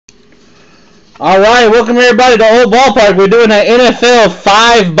All right, welcome everybody to Old Ballpark. We're doing an NFL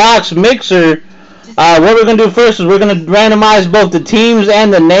 5-box mixer. What we're going to do first is we're going to randomize both the teams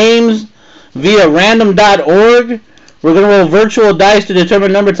and the names via random.org. We're going to roll virtual dice to determine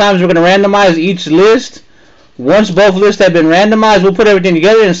the number of times we're going to randomize each list. Once both lists have been randomized, we'll put everything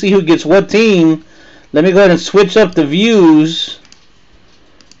together and see who gets what team. Let me go ahead and switch up the views.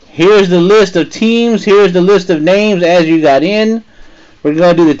 Here's the list of teams. Here's the list of names as you got in. We're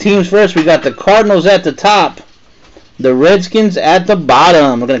going to do the teams first. We got the Cardinals at the top, the Redskins at the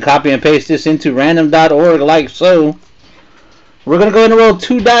bottom. We're going to copy and paste this into random.org like so. We're going to go ahead and roll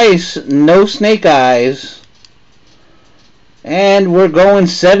 2 dice, no snake eyes. And we're going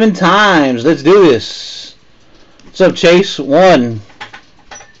 7 times. Let's do this. So Chase, 1,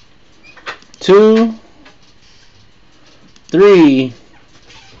 2, 3,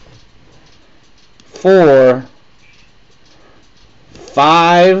 4,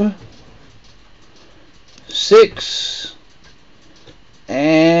 5, 6,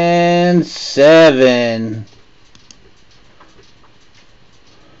 and 7.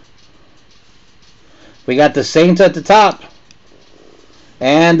 We got the Saints at the top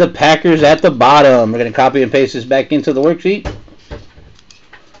and the Packers at the bottom. We're going to copy and paste this back into the worksheet.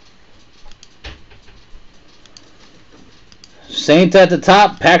 Saints at the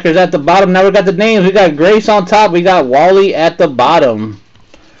top, Packers at the bottom. Now we got the names. We got Grace on top. We got Wally at the bottom.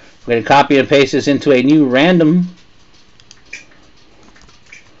 We're going to copy and paste this into a new random.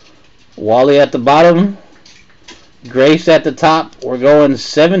 Wally at the bottom. Grace at the top. We're going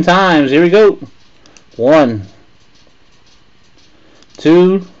 7 times. Here we go. 1,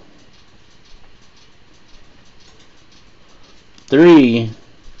 2, 3,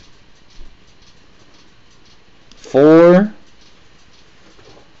 4,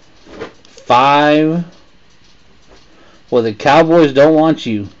 5. Well, the Cowboys don't want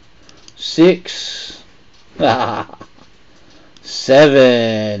you. 6.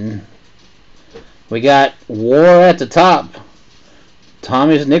 7. We got War at the top.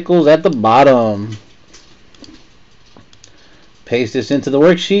 Thomas Nichols at the bottom. Paste this into the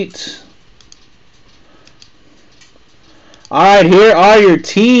worksheet. Alright, here are your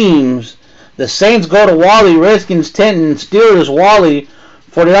teams. The Saints go to Wally, Redskins Tenton, Steelers Wally,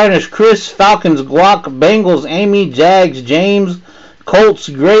 49ers Chris, Falcons Guac, Bengals Amy, Jags James, Colts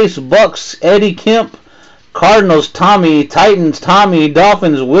Grace, Bucks Eddie Kemp, Cardinals Tommy, Titans Tommy,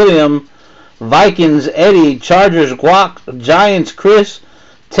 Dolphins William, Vikings Eddie, Chargers Guac, Giants Chris,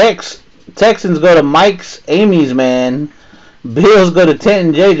 Texans go to Mike's Amy's man, Bills go to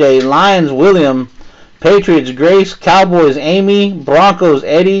Tenton JJ, Lions William, Patriots Grace, Cowboys Amy, Broncos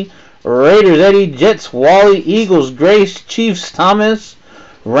Eddie, Raiders Eddie, Jets Wally, Eagles Grace, Chiefs Thomas,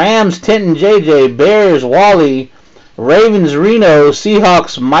 Rams Tenton JJ, Bears Wally, Ravens Reno,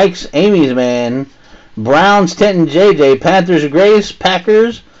 Seahawks Mike's Amy's man, Browns Tenton JJ, Panthers Grace,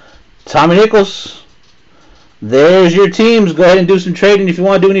 Packers Tommy Nichols. There's your teams. Go ahead and do some trading if you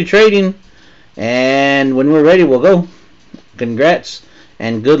want to do any trading. And when we're ready, we'll go. Congrats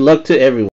and good luck to everyone.